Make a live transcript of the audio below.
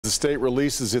the state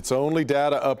releases its only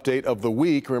data update of the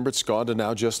week. Remember, it's gone to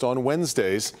now just on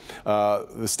Wednesdays.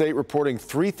 The state reporting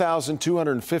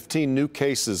 3,215 new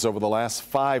cases over the last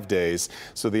 5 days.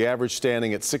 So the average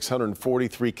standing at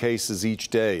 643 cases each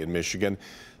day in Michigan.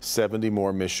 70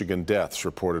 more Michigan deaths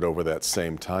reported over that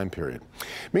same time period.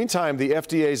 Meantime, the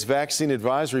FDA's Vaccine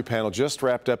Advisory Panel just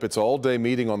wrapped up its all-day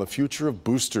meeting on the future of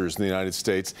boosters in the United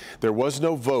States. There was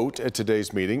no vote at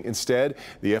today's meeting. Instead,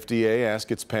 the FDA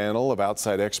asked its panel of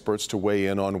outside experts to weigh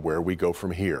in on where we go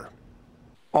from here.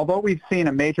 Although we've seen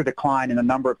a major decline in the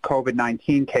number of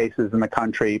COVID-19 cases in the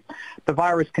country, the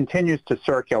virus continues to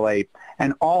circulate,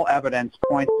 and all evidence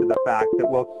points to the fact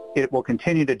that it will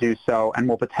continue to do so and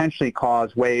will potentially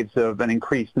cause waves of an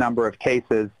increased number of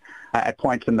cases at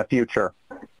points in the future.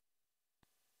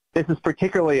 This is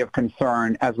particularly of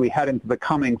concern as we head into the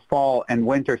coming fall and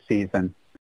winter season.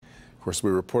 Of course,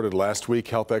 we reported last week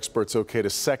health experts okayed a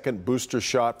second booster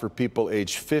shot for people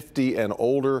age 50 and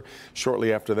older.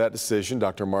 Shortly after that decision,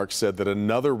 Dr. Marks said that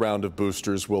another round of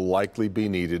boosters will likely be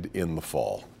needed in the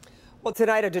fall. Well,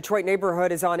 tonight a Detroit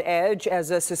neighborhood is on edge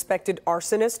as a suspected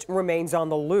arsonist remains on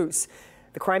the loose.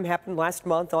 The crime happened last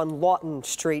month on Lawton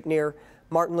Street near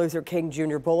Martin Luther King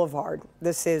Jr. Boulevard.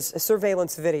 This is a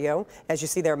surveillance video. As you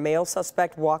see there, male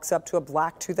suspect walks up to a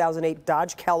black 2008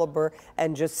 Dodge Caliber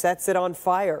and just sets it on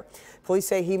fire. Police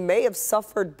say he may have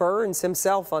suffered burns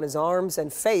himself on his arms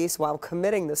and face while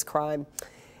committing this crime.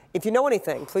 If you know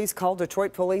anything, please call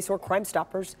Detroit Police or Crime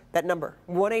Stoppers. That number,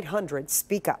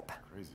 1-800-SPEAK-UP.